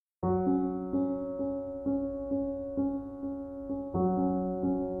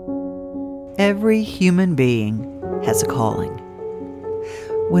Every human being has a calling.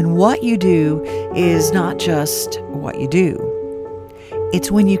 When what you do is not just what you do,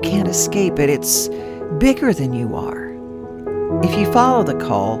 it's when you can't escape it. It's bigger than you are. If you follow the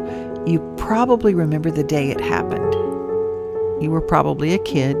call, you probably remember the day it happened. You were probably a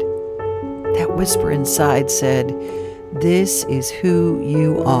kid. That whisper inside said, "This is who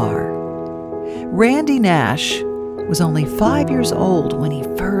you are." Randy Nash was only 5 years old when he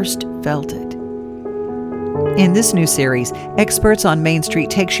first felt it. In this new series, Experts on Main Street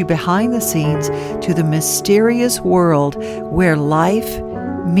takes you behind the scenes to the mysterious world where life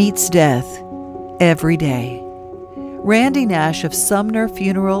meets death every day. Randy Nash of Sumner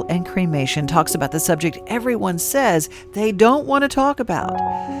Funeral and Cremation talks about the subject everyone says they don't want to talk about.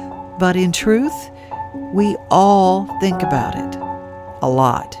 But in truth, we all think about it a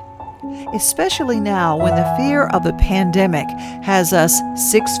lot. Especially now when the fear of the pandemic has us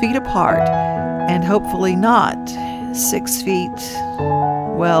 6 feet apart and hopefully not 6 feet,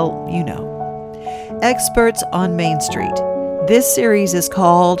 well, you know. Experts on Main Street. This series is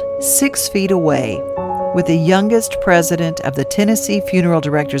called 6 Feet Away, with the youngest president of the Tennessee Funeral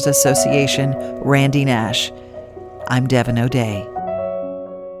Directors Association, Randy Nash. I'm Devin O'Day.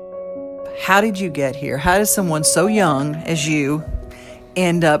 How did you get here? How does someone so young as you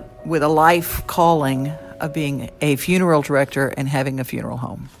end up with a life calling of being a funeral director and having a funeral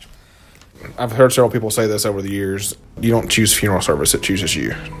home? I've heard several people say this over the years. You don't choose funeral service, it chooses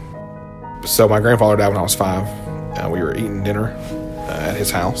you. So my grandfather died when I was 5. We were eating dinner at his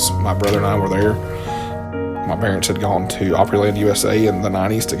house. My brother and I were there. My parents had gone to Opryland, USA in the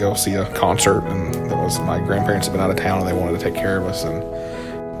 90s to go see a concert, and my grandparents had been out of town and they wanted to take care of us. And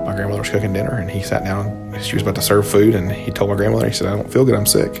my grandmother was cooking dinner, and he sat down. She was about to serve food, and he told my grandmother, he said, "I don't feel good, I'm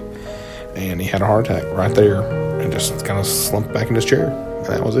sick." And he had a heart attack right there and just kind of slumped back in his chair, and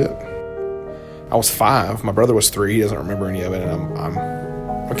that was it. I was 5. My brother was 3. He doesn't remember any of it, and I'm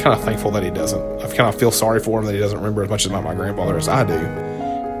kind of thankful that he doesn't. I kind of feel sorry for him that he doesn't remember as much about my grandfather as I do.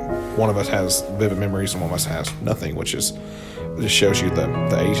 One of us has vivid memories, and one of us has nothing, which just shows you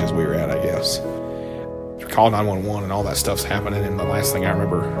the ages we were at, I guess. Call 911 and all that stuff's happening, and the last thing I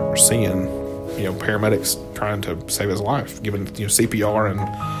remember seeing, paramedics trying to save his life, giving CPR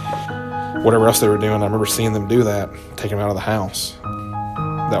and whatever else they were doing. I remember seeing them do that, taking him out of the house.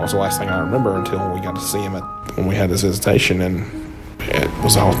 That was the last thing I remember until we got to see him when we had this visitation, and it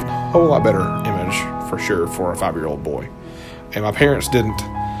was a whole lot better image for sure for a 5-year-old boy. And my parents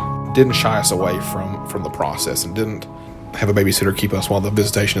didn't shy us away from the process and didn't have a babysitter keep us while the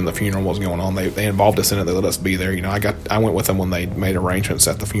visitation and the funeral was going on. They involved us in it. They let us be there. I went with them when they made arrangements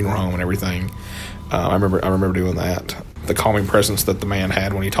at the funeral home and everything. I remember doing that. The calming presence that the man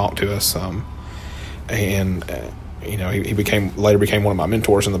had when he talked to us, he later became one of my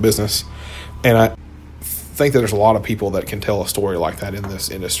mentors in the business. And I think that there's a lot of people that can tell a story like that in this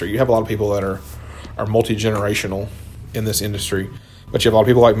industry. You have a lot of people that are multi-generational in this industry, but you have a lot of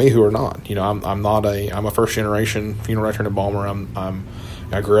people like me who are not. I'm a first generation funeral director in Balmer.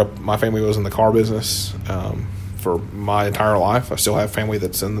 I grew up, my family was in the car business for my entire life. I still have family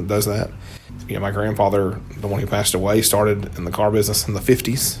that does that. My grandfather, the one who passed away, started in the car business in the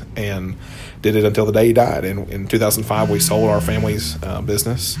 50s and did it until the day he died. And in 2005, we sold our family's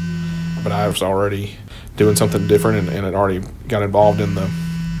business, but I was already doing something different and had already got involved in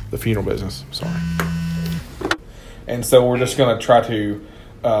the funeral business. Sorry. And so we're just going to try to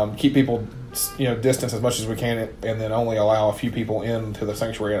keep people, distance as much as we can, and then only allow a few people into the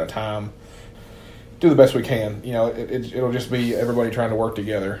sanctuary at a time. Do the best we can. It'll just be everybody trying to work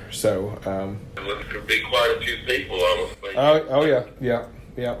together. So it'll be quite a few people, I was thinking. Oh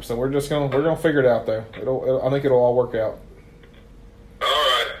yeah. So we're gonna figure it out though. I think it'll all work out. All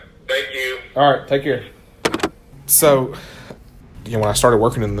right. Thank you. All right. Take care. So, when I started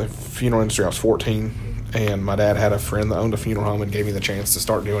working in the funeral industry, I was 14. And my dad had a friend that owned a funeral home and gave me the chance to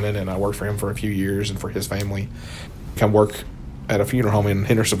start doing it. And I worked for him for a few years and for his family. Come work at a funeral home in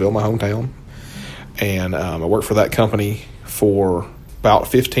Hendersonville, my hometown. And I worked for that company for about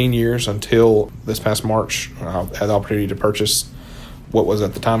 15 years until this past March. I had the opportunity to purchase what was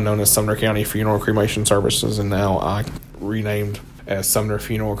at the time known as Sumner County Funeral and Cremation Services. And now I renamed as Sumner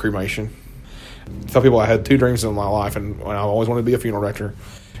Funeral and Cremation. I tell people I had 2 dreams in my life, and I always wanted to be a funeral director.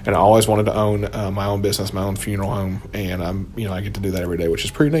 And I always wanted to own my own business, my own funeral home, and I get to do that every day, which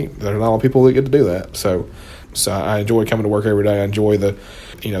is pretty neat. There's not a lot of people that get to do that, so I enjoy coming to work every day. I enjoy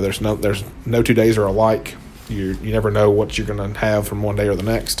there's no 2 days are alike. You never know what you're going to have from one day or the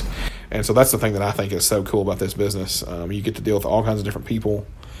next, and so that's the thing that I think is so cool about this business. You get to deal with all kinds of different people.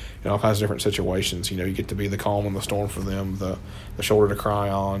 in all kinds of different situations. You get to be the calm in the storm for them, the shoulder to cry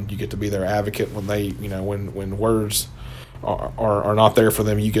on. You get to be their advocate when they, when words are not there for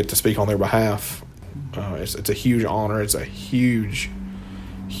them, you get to speak on their behalf. It's a huge honor. It's a huge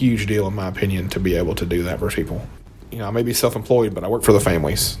deal, in my opinion, to be able to do that for people. I may be self-employed, but I work for the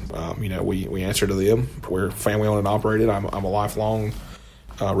families. We answer to them. We're family-owned and operated. I'm a lifelong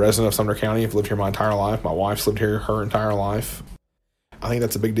resident of Sumner County. I've lived here my entire life. My wife's lived here her entire life. I think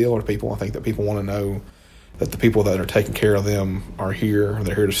that's a big deal to people. I think that people want to know that the people that are taking care of them are here.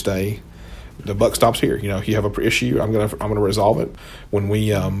 They're here to stay. The buck stops here. If you have an issue, I'm gonna resolve it. When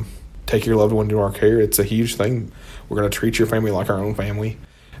we take your loved one into our care, it's a huge thing. We're gonna treat your family like our own family,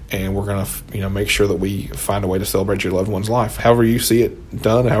 and we're gonna make sure that we find a way to celebrate your loved one's life. However you see it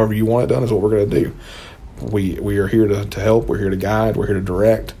done, however you want it done, is what we're gonna do. We are here to help. We're here to guide. We're here to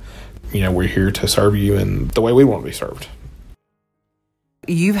direct. We're here to serve you in the way we want to be served.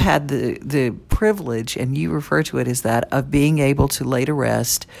 You've had the privilege, and you refer to it as that, of being able to lay to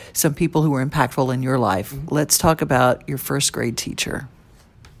rest some people who were impactful in your life. Let's talk about your first grade teacher.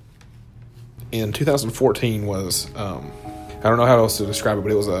 In 2014 was, I don't know how else to describe it,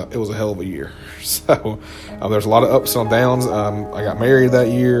 but it was a hell of a year. So there's a lot of ups and downs. I got married that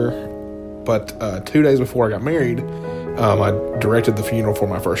year, but 2 days before I got married, I directed the funeral for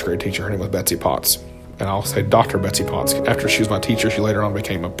my first grade teacher. Her name was Betsy Potts. And I'll say Dr. Betsy Potts. After she was my teacher, she later on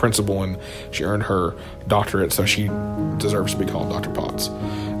became a principal, and she earned her doctorate, so she deserves to be called Dr. Potts.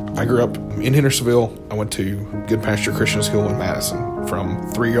 I grew up in Hendersonville. I went to Good Pasture Christian School in Madison from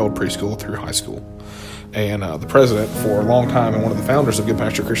 3-year-old preschool through high school. And the president for a long time and one of the founders of Good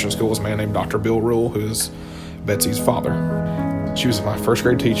Pasture Christian School was a man named Dr. Bill Rule, who's Betsy's father. She was my first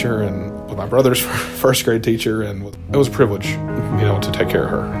grade teacher and was my brother's first grade teacher, and it was a privilege, to take care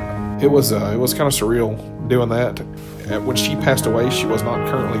of her. It was kind of surreal doing that. When she passed away, she was not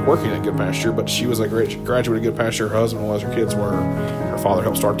currently working at Good Pasture, but she was a graduate of Good Pasture. Her husband was, her kids were. Her father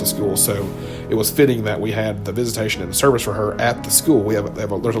helped start the school, so it was fitting that we had the visitation and the service for her at the school.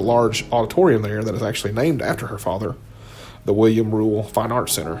 There's a large auditorium there that is actually named after her father, the William Rule Fine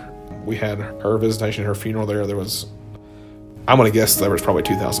Arts Center. We had her visitation, her funeral there. I'm going to guess there was probably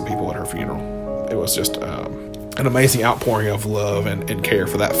 2,000 people at her funeral. It was just an amazing outpouring of love and care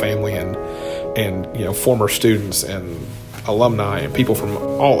for that family and former students and alumni and people from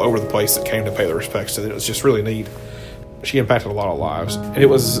all over the place that came to pay their respects. And it was just really neat. She impacted a lot of lives, and it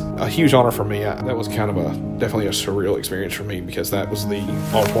was a huge honor for me. That was kind of definitely a surreal experience for me, because that was the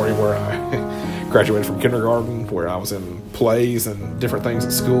auditorium where I graduated from kindergarten, where I was in plays and different things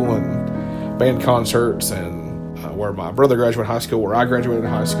at school and band concerts, and where my brother graduated high school, where I graduated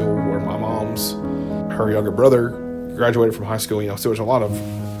high school, where my her younger brother graduated from high school. So there's a lot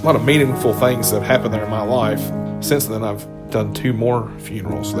of meaningful things that have happened there in my life. Since then, I've done 2 more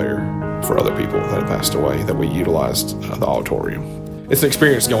funerals there for other people that have passed away that we utilized the auditorium. It's an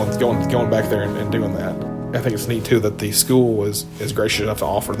experience going back there and doing that. I think it's neat too that the school is gracious enough to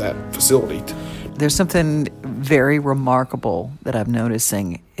offer that facility. There's something very remarkable that I'm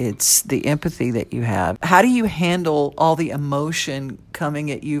noticing. It's the empathy that you have. How do you handle all the emotion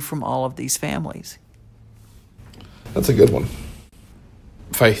coming at you from all of these families? That's a good one.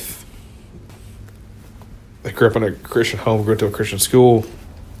 Faith. I grew up in a Christian home, grew up to a Christian school.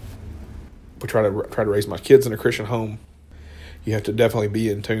 We try to raise my kids in a Christian home. You have to definitely be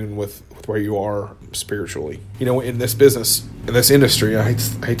in tune with where you are spiritually. In this business, in this industry, I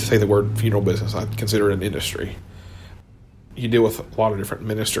hate to say the word funeral business. I consider it an industry. You deal with a lot of different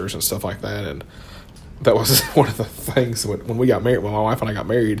ministers and stuff like that, and that was one of the things when we got married. When my wife and I got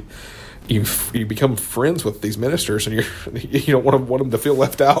married, you become friends with these ministers, and you don't want them to feel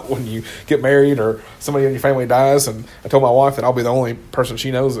left out when you get married or somebody in your family dies. And I told my wife that I'll be the only person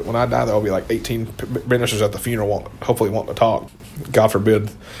she knows that when I die, there'll be like 18 ministers at the funeral hopefully wanting to talk. God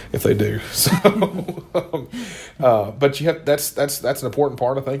forbid if they do. So, but that's an important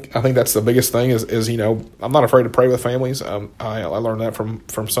part. I think that's the biggest thing is I'm not afraid to pray with families. I learned that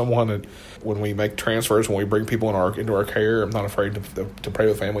from someone, and when we make transfers, when we bring people into our care, I'm not afraid to pray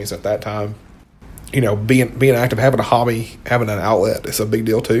with families at that time. Being active, having a hobby, having an outlet is a big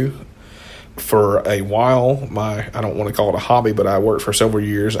deal too. For a while, I don't want to call it a hobby, but I worked for several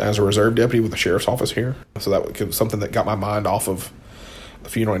years as a reserve deputy with the sheriff's office here. So that was something that got my mind off of the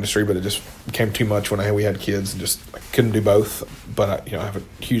funeral industry, but it just became too much when we had kids, and just I couldn't do both. But I have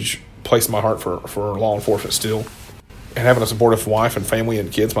a huge place in my heart for law enforcement still. And having a supportive wife and family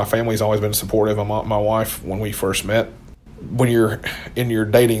and kids, my family's always been supportive. My wife, when we first met, when you're in your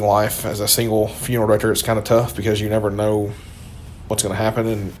dating life as a single funeral director, it's kind of tough because you never know what's going to happen.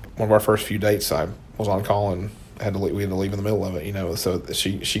 And one of our first few dates, I was on call, and we had to leave in the middle of it, so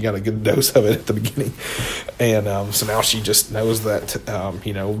she got a good dose of it at the beginning. And so now she just knows that,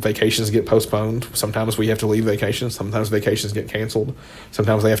 vacations get postponed. Sometimes we have to leave vacations. Sometimes vacations get canceled.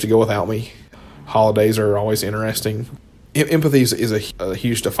 Sometimes they have to go without me. Holidays are always interesting. Empathy is a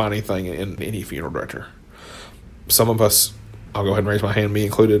huge defining thing in any funeral director. Some of us, I'll go ahead and raise my hand, me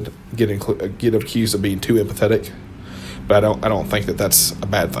included, get accused of being too empathetic, but I don't think that that's a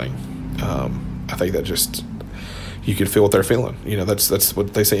bad thing. I think that just, you can feel what they're feeling. That's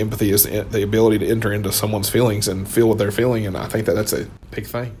what they say. Empathy is the ability to enter into someone's feelings and feel what they're feeling, and I think that that's a big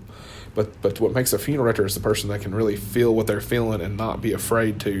thing. But what makes a funeral director is the person that can really feel what they're feeling and not be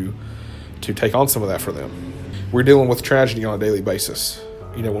afraid to take on some of that for them. We're dealing with tragedy on a daily basis.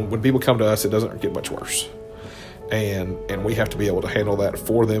 When people come to us, it doesn't get much worse. And we have to be able to handle that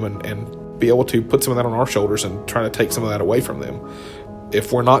for them and be able to put some of that on our shoulders and try to take some of that away from them.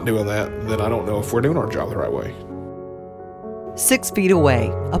 If we're not doing that, then I don't know if we're doing our job the right way. 6 Feet Away,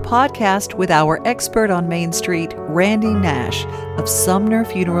 a podcast with our expert on Main Street, Randy Nash of Sumner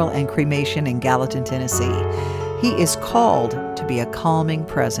Funeral and Cremation in Gallatin, Tennessee. He is called to be a calming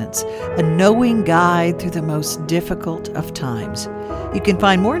presence, a knowing guide through the most difficult of times. You can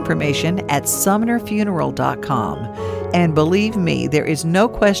find more information at sumnerfuneral.com. And believe me, there is no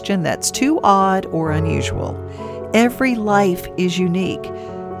question that's too odd or unusual. Every life is unique,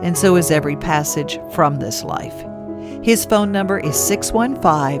 and so is every passage from this life. His phone number is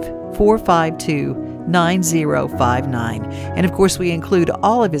 615-452-9059. And of course, we include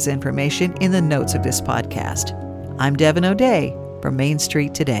all of his information in the notes of this podcast. I'm Devin O'Day from Main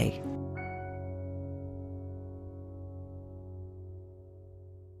Street Today.